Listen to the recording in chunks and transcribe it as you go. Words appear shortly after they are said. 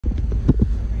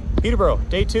Peterborough,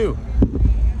 day 2.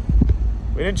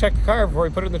 We didn't check the car before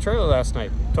we put it in the trailer last night.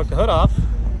 Took the hood off,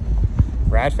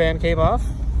 rad fan came off,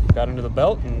 got into the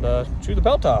belt and threw the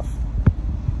belt off.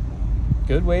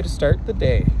 Good way to start the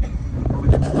day.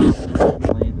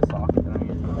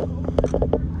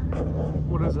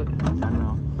 What is it? 10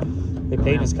 mil. The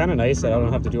paint is kind of nice that I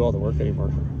don't have to do all the work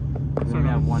anymore. We only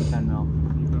have 1 10 mil.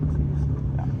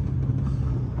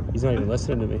 He's not even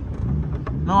listening to me.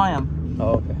 No, I am.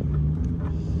 Oh, okay.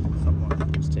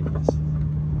 Just take this.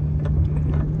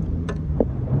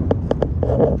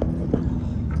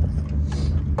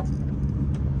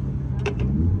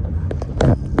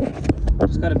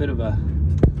 Just got a bit of a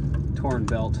torn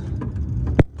belt.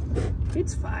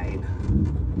 It's fine.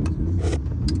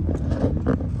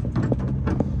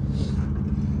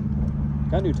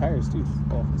 Got new tires too.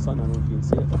 Oh, the sun, I don't know if you can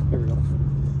see it. Here we go.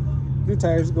 New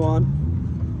tires go on.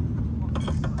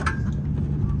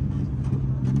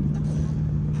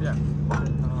 Yeah.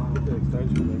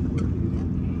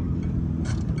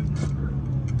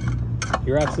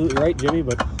 You're absolutely right, Jimmy,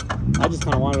 but I just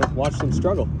kind of want to watch them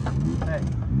struggle. Hey.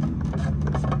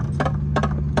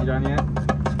 You done yet?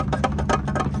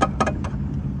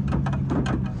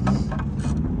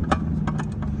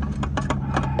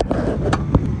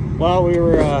 Well, we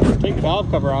were taking the valve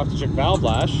cover off to check valve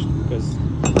flash because,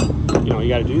 you know, you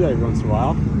got to do that every once in a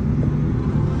while.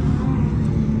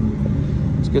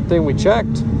 It's a good thing we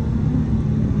checked.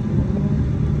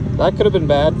 That could have been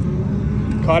bad.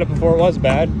 Caught it before it was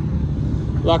bad.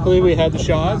 Luckily, we had the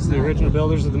Shaws, the original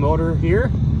builders of the motor here.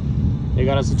 They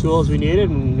got us the tools we needed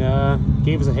and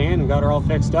gave us a hand and got her all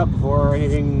fixed up before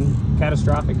anything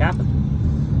catastrophic happened.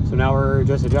 So now we're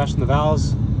just adjusting the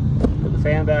valves, put the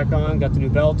fan back on, got the new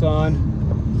belt on.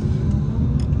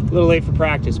 A little late for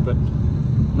practice, but...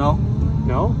 No.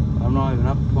 No? I'm not even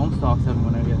up. Foam stocks haven't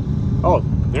went out yet. Oh,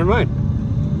 never mind.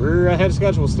 We're ahead of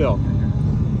schedule still.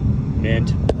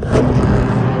 Mint.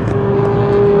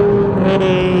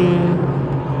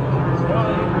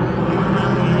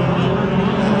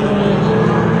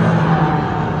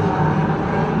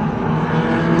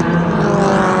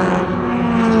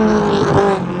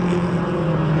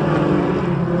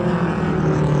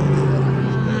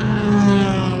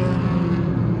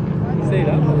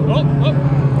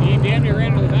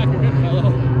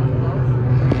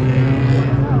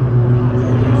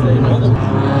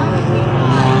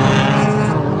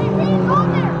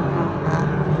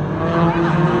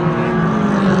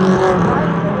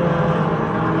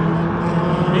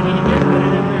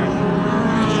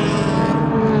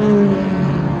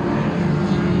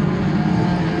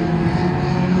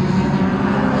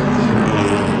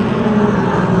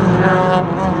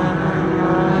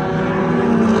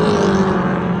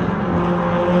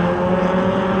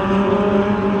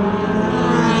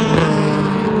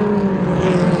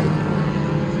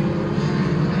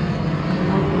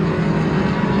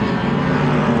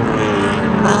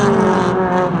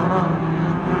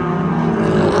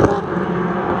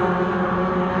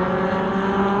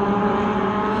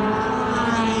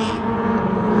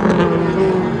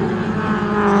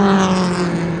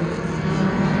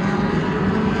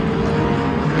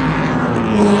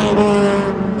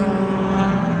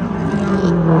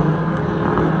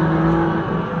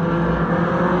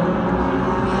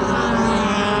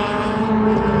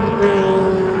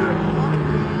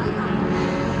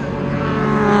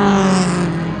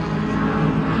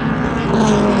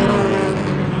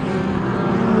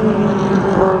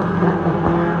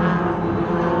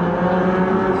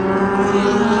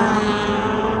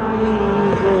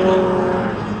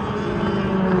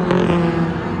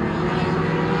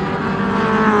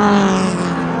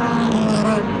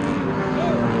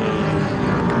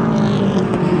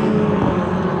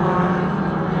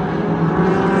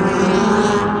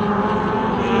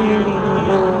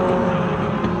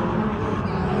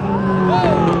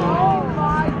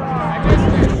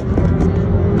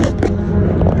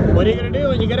 What are you gonna do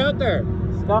when you get out there?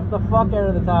 Stuff the fuck out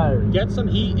of the tires. Get some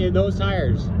heat in those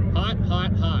tires. Hot,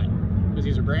 hot, hot. Because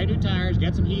these are brand new tires.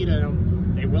 Get some heat in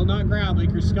them. They will not grab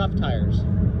like your scuffed tires.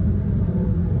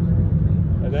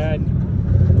 And then,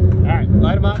 all right,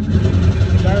 light them up.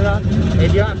 Start it up.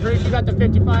 If I'm pretty sure you got the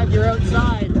 55, you're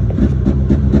outside.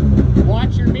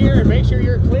 Watch your mirror and make sure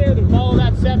you're clear, then follow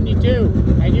that 72.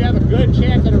 And you have a good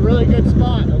chance at a really good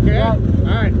spot, okay? Yeah.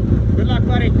 All right. Good luck,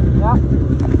 buddy. Yeah.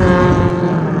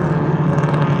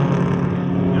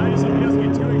 Now just hope he doesn't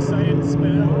get too excited and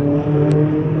spin out.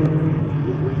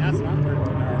 That's not working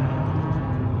too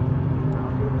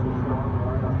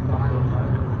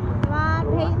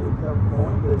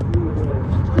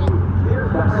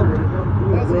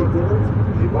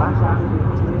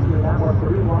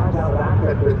hard. Come on,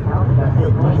 Peyton.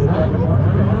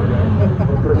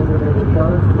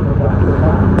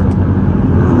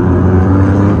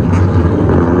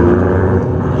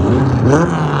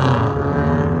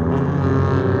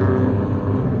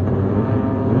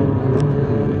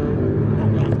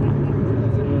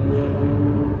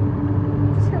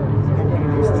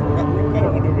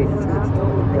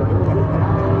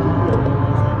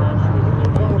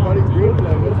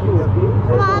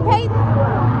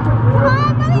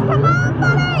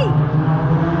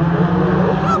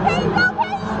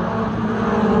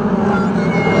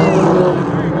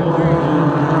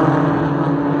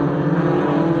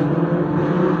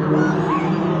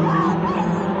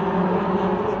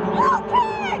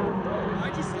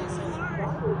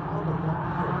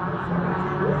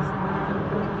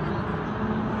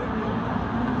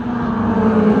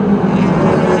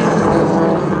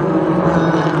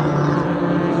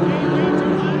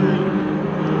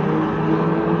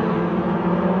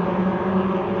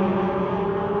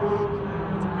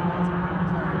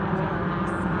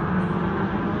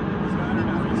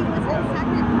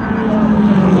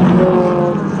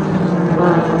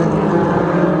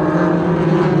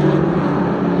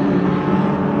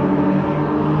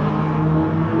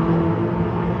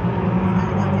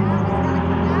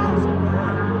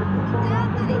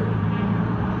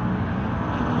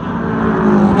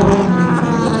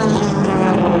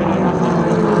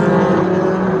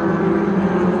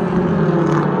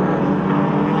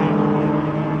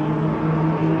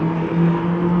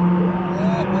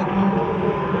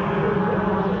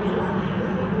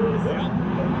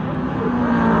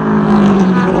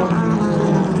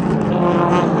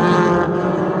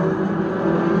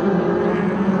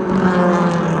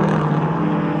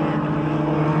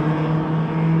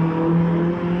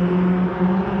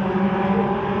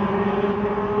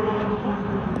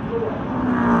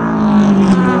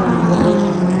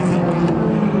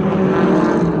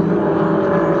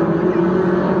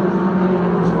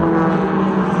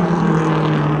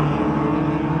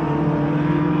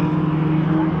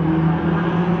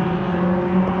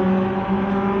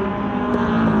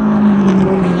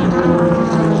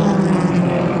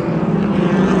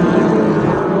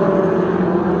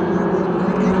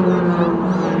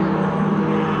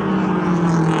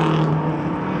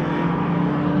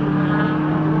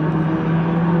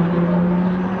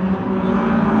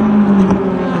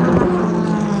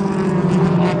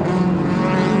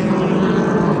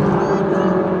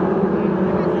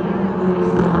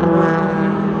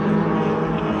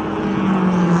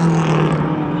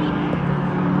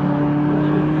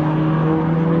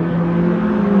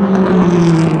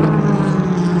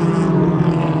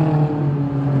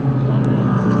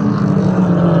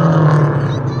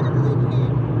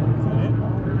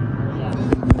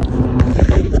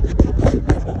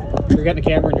 You're getting the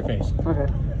camera in your face.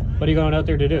 Okay. What are you going out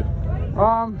there to do?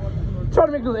 Try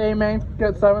to make it to the A main,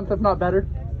 get 7th, if not better.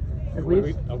 At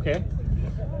least. Okay.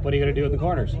 What are you going to do in the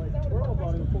corners?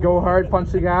 Go hard, punch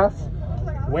the gas.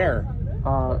 Where?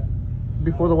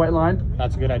 Before the white line.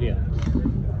 That's a good idea.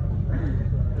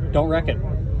 Don't wreck it.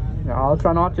 Yeah, I'll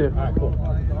try not to. All right, cool.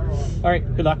 All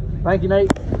right, good luck. Thank you,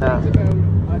 Nate.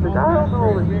 The guy I don't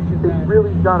know if he's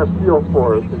really got a feel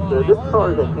for it. This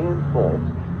car is a handful.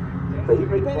 But he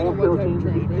makes wholesale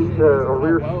changes. He keeps a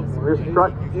rear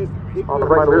strut on the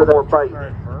right rear of the bike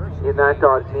in that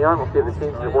Dodge Neon. We'll see if the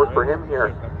changes work for him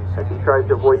here as he tries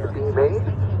to avoid the B main.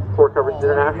 Four coverage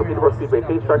international Peterborough Speedway.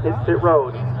 Pace truck hits pit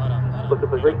road. Looking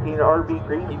for the great team RB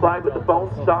green flag with the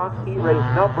bone stock. Heat race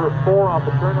number 4 off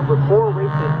the turn number 4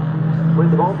 racing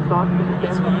with the bone stock in the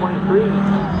stand for 23.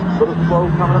 Little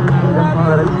slow coming up the speed up on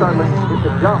that outside lane. It's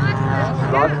a jump.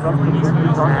 Dodge comes to the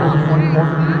green on the 24.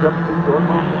 Jump to the door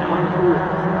off the 22.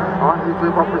 On his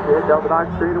rear bumper head down the back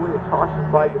straight away. The caution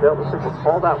flag is out. Looks like we'll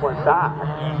call that one back.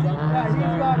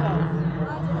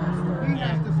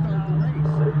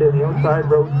 Right there, the outside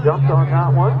road jumped on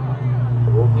that one.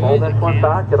 We'll call that one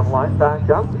back, get them lined back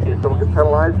up, see if someone gets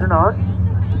penalized or not.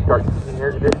 Start using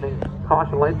air conditioning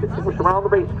caution lights distinguish around the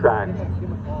racetrack.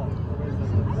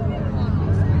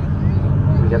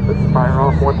 We get the fire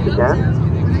off once again.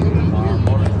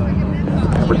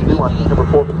 Number 2 on number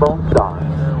 4 with bone stock.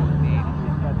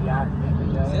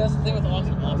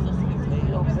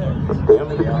 So stay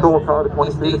under the control car, the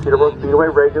 23, the Peterborough Speedway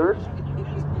regular.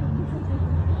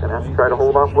 Gonna have to try to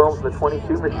hold off well in the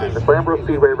 22 machine. The Peterborough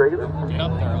Speedway regular.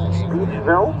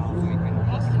 Speedsville.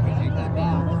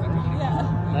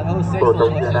 Both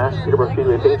over here now. Peterborough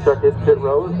Speedway pace truck hits pit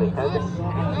road. They head to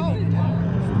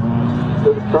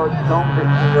the start zone.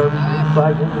 15-yard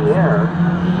flag in the air.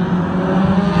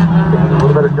 And a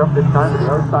little better jump this time, but the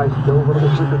outside still a little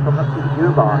bit quicker coming up to the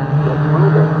gearbox. Let's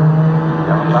move it.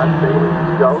 down the back straightaway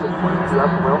we go. The 22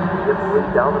 up from Wilson gets the lead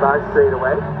down the back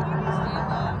straightaway.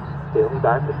 Staley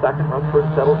back to second, Rutherford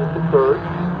settles into third.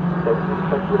 17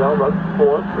 to Liddell, runs to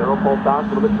fourth. Darrell falls back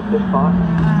a little bit to fifth spot.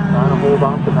 Trying to hold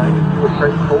on to 92 with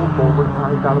Craig Cole forward.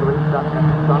 Nice out of the racetrack.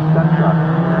 Next on center.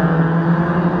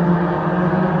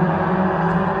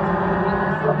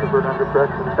 Rutherford under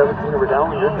pressure from 17 over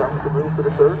down here. Comes to move for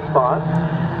the third spot.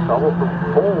 Double from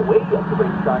Cole way up the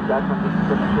racetrack. Back on the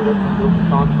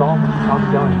Sean Solomon.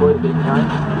 Tommy Gallen Floyd at 89.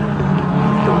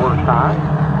 The work time.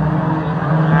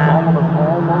 Solomon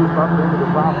almost up into the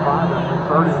top 5 after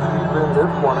starting to in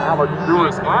this one. Alex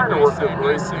Stewart trying to work this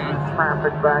race.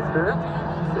 Traffic back there.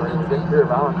 Doing we get here,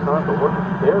 Valentine, but working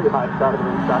very high side of the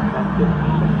racetrack.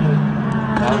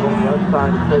 Now on the other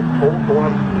side, it takes Cole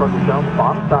going up down the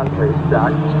bottom side of the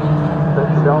racetrack.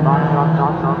 Liddell knocking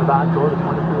on the back door. The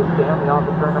 22 is Stanley off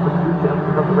the turn number 2. Stanley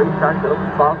comes up the racetrack, set up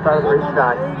the bottom side of the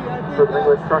racetrack. For the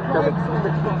English truck 17.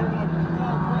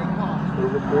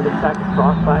 Moving through the second,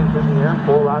 cross flags in the air,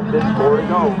 full out this, 4 to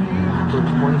go. For the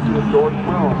 22 is Jordan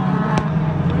Will.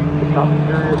 It's up and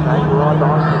serious, nice raw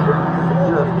dog,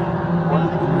 secure.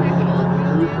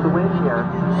 22 for the win here.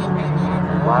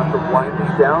 Lots of winding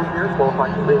down here,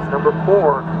 qualifying for race number 4.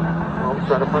 Well,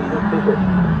 trying to punch his ticket.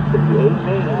 58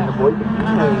 Maine, and the boys at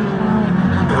Maine.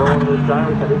 They're one of those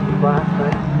drivers that is the class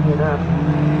 9 CNF.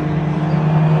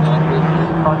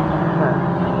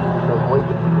 So boys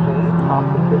at Maine, top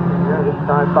of 15 here, this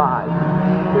time 5.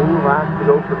 2 laps to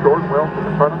go for Jordan Wilson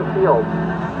in front of the field.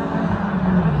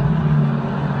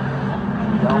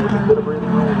 Down with a bit of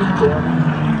breathing room with Stanley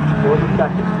for the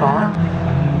second spot.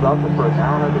 Rutherford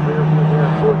now has the rear view here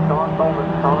for Sean Solomon.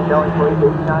 Tommy Gallen Floyd at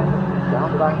 89. Down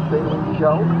the back straightaway we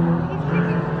go.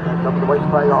 And up the white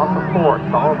flag off the 4th.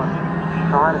 Solomon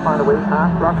trying to find a way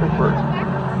past Rutherford.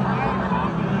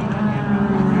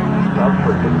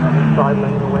 Rutherford taking that inside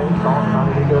lane away. Solomon not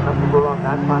able to get enough to go on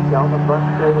that time down the front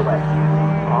straightaway.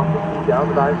 Off the key down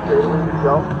the back straightaway we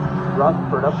go.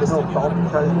 Rutherford up the hill. Solomon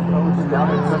tries to close it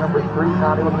down into number 3.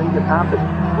 Not able to make it happen.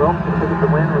 Wilson takes the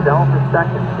win. Liddell for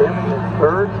second. Stanley in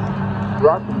third.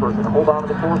 Rutherford going to hold on to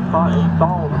the 4th spot. And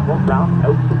Solomon will round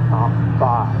out the top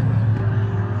 5.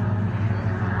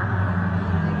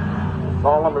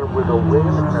 Solomon with a win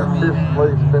and a 5th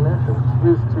place finish in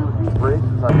his 2 heat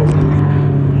races, I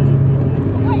believe.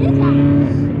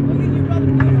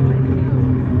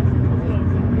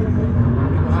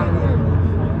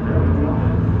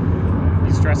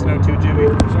 You stressing out too, Jimmy?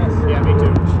 Yeah, me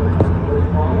too.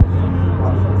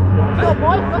 Go,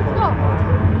 boys, let's go.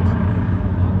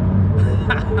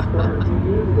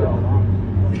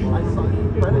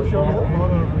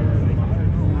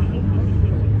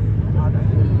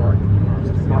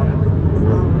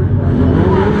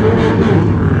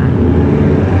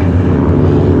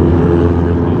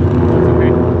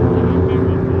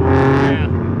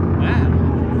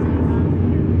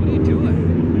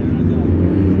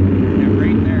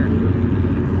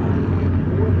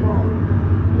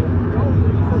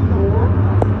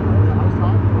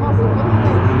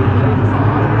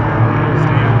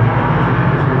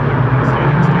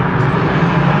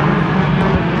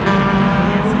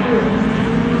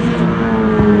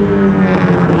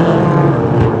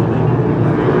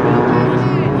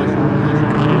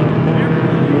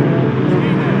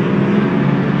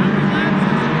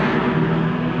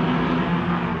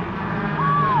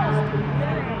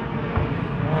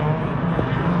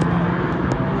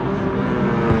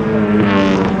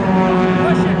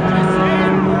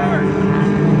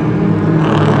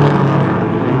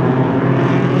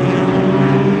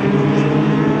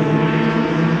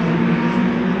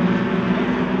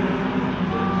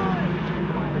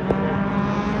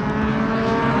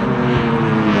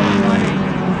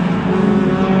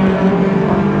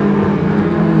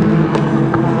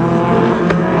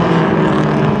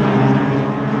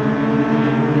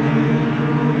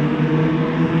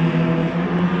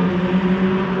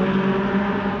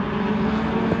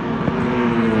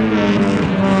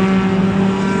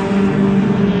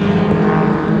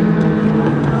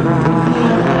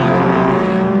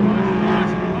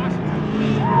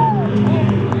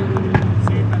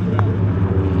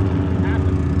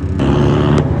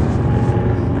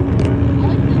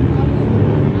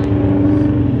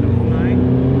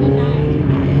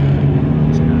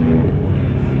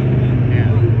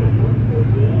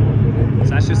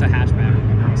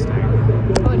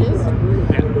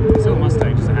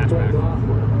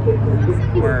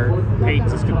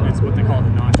 It's what they call the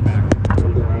notchback.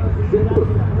 It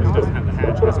doesn't have the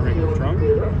hatch, it has a regular trunk,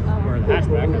 where the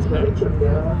hatchback has a hatch.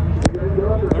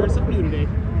 Learned something new today.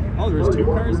 Oh, there's 2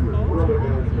 cars involved?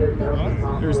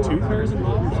 There's 2 cars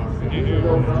involved? Ew.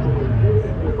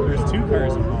 There's 2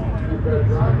 cars involved.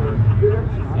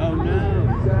 Oh no.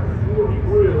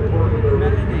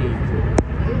 Melanie.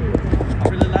 I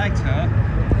really liked her.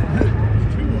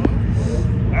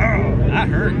 Oh, that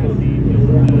hurt.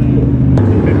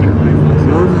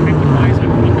 55 is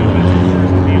going to look out at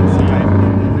on the inside.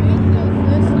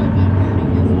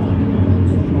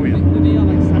 Oh yeah.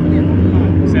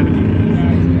 70.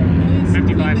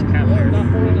 55 is cap there. I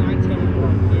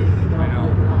know.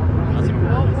 That's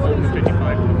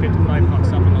an 55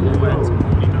 fucks up in the low end, so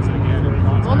he does it again.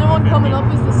 Only one coming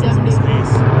up is the 70.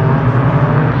 Space.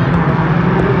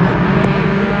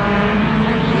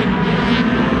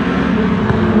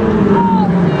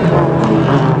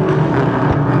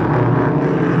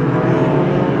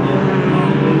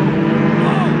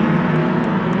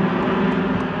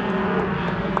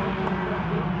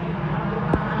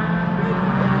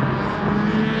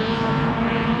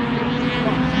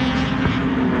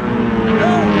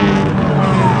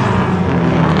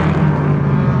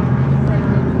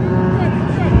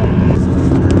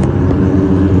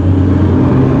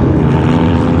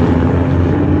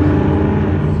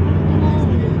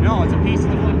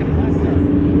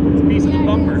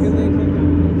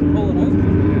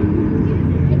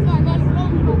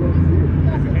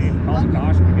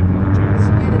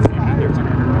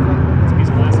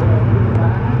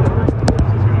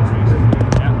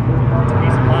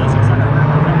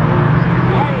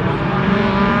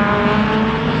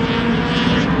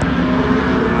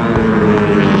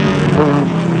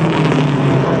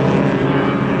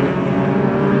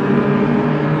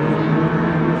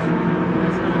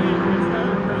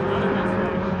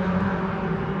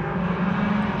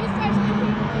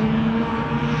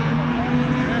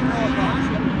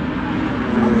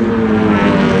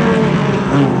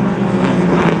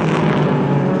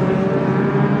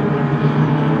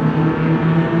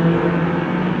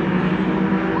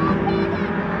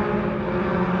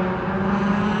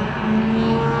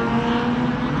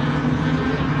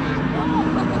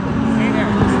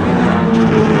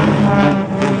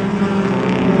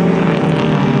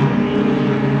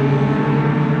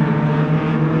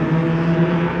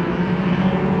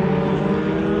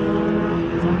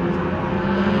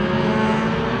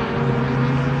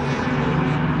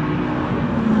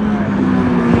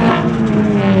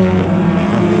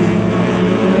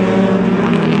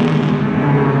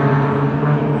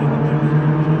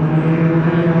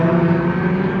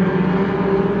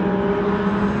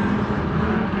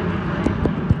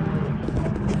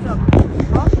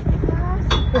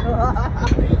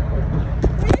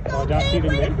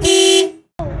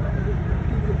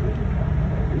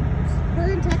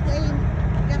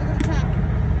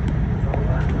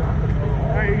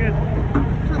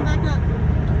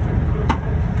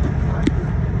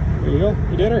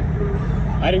 You did her.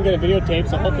 I didn't get a videotape,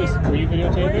 so hopefully, were you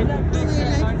videotaping?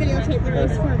 Like videotape the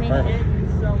race for me. Perfect.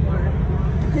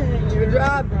 Good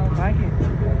job. Thank you.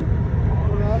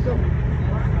 Awesome.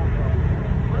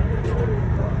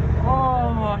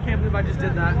 Oh, I can't believe I just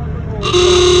did that.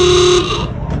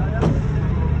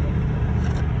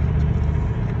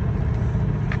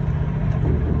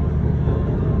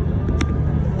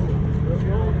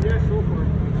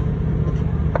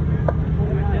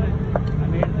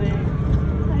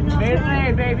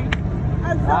 Baby.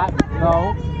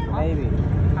 No, maybe. How? Maybe.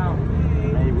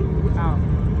 How?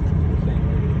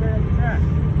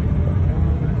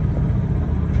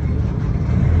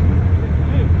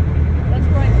 That's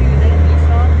going to the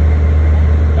Nissan.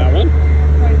 That one?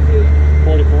 22.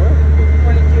 44?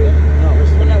 22. No,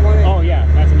 where's the 20? Oh yeah,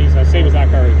 that's a Nissan. Same as that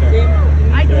car right there.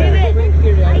 I did it. I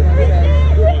did it.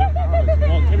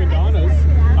 Well, Tim and Donna's,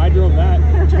 I drove that.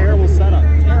 Terrible setup.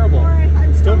 Terrible.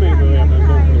 Still made the way up and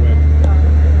going for the win.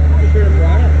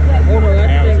 Oh no,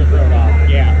 that's thrown off.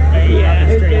 Yeah.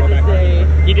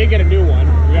 He did get a new one.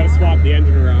 We got to swap the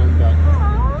engine around, but.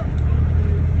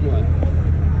 What?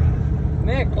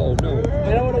 Nick. Oh no.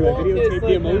 I don't want to wall taste videotape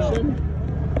the emotion.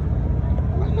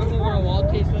 Nothing want to wall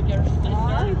taste like ever since I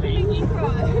started baking. I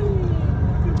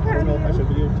don't know if I should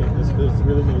videotape this, but it's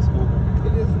really nice moment.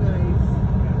 It is nice.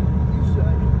 You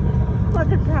should. Look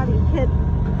at Patty, kid.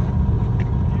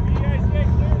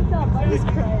 He's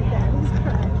crying, Dad. He's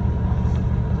crying.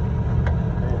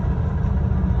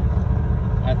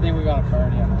 I think we got a car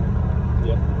now.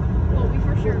 Yep. Oh, we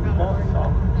for sure got a car.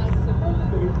 That's so cool.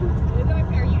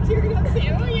 Are you tearing up too?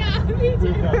 Yeah, me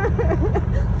too.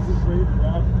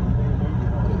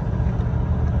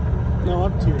 No,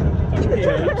 I'm tearing up.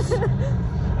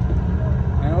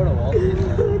 I know what a wall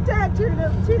is. Dad turned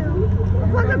up too.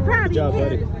 Look at Patty. Good job,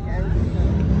 buddy.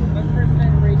 My first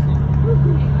time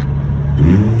racing. Why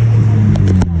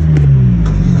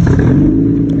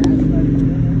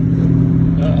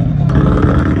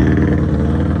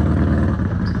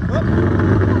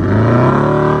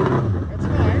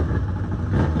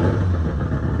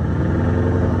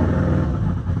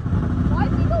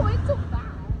is he going so fast?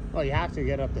 Well, you have to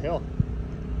get up the hill.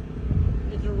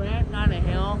 It's a ramp, not a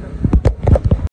hill.